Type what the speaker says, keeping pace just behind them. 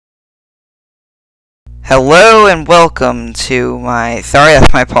Hello and welcome to that's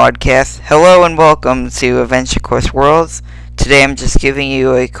my podcast. Hello and welcome to Adventure Quest Worlds. Today I'm just giving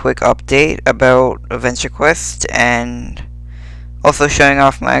you a quick update about Adventure Quest and also showing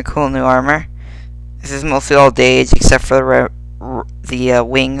off my cool new armor. This is mostly all Dage except for the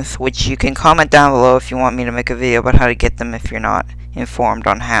wings, which you can comment down below if you want me to make a video about how to get them if you're not informed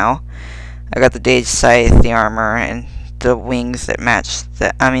on how. I got the Dage scythe, the armor, and the wings that match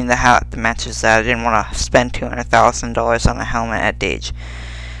the hat that matches that. I didn't want to spend $200,000 on a helmet at Dage.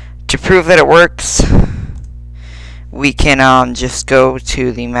 To prove that it works, we can just go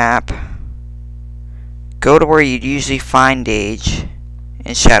to the map, go to where you'd usually find Dage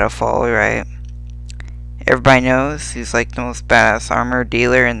in Shadowfall, right? Everybody knows he's like the most badass armor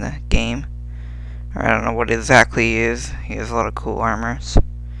dealer in the game. Or I don't know what exactly he is. He has a lot of cool armors.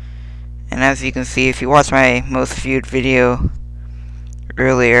 And as you can see, if you watch my most viewed video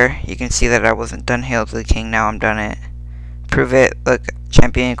earlier, you can see that I wasn't done Hail to the King. Now I'm done it. Prove it. Look,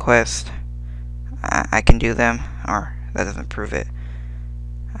 Champion Quest. I can do them. Or, that doesn't prove it.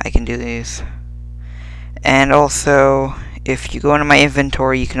 I can do these. And also, if you go into my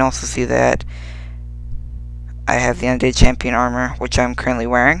inventory, you can also see that I have the Undead Champion armor, which I'm currently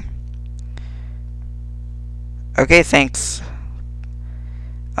wearing. Okay, thanks.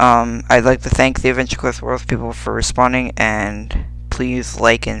 I'd like to thank the Adventure Quest Worlds people for responding, and please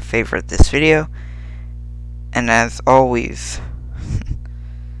like and favorite this video. And as always,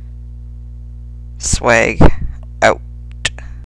 swag.